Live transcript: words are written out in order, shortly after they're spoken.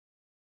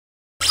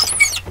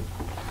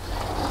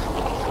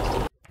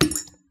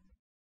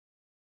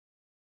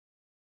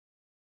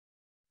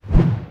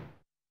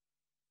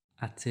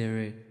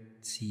Atere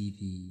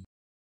TV.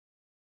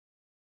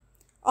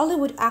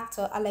 Hollywood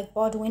actor Alec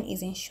Baldwin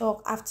is in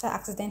shock after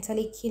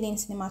accidentally killing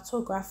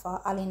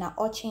cinematographer Halyna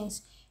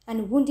Hutchins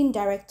and wounding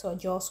director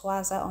Joel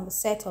Souza on the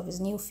set of his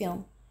new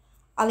film.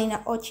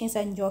 Halyna Hutchins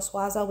and Joel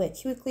Souza were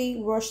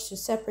quickly rushed to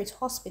separate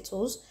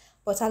hospitals,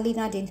 but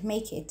Halyna didn't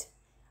make it.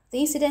 The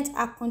incident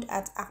happened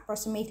at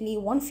approximately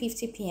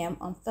 1:50 p.m.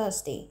 on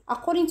Thursday.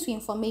 According to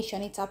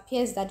information, it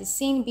appears that the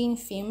scene being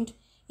filmed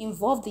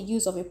involved the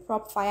use of a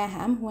prop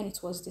firearm when it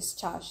was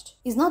discharged.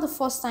 It's not the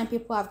first time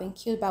people have been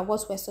killed by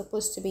what were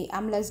supposed to be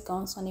harmless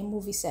guns on a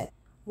movie set.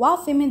 While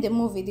filming the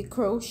movie The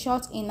Crow,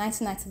 shot in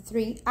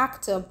 1993,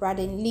 actor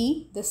Braden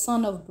Lee, the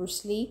son of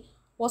Bruce Lee,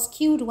 was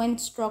killed when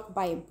struck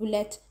by a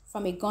bullet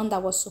from a gun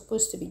that was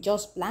supposed to be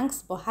just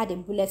blanks but had a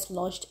bullet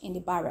lodged in the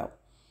barrel.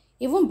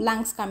 Even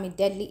blanks can be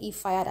deadly if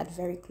fired at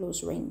very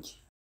close range.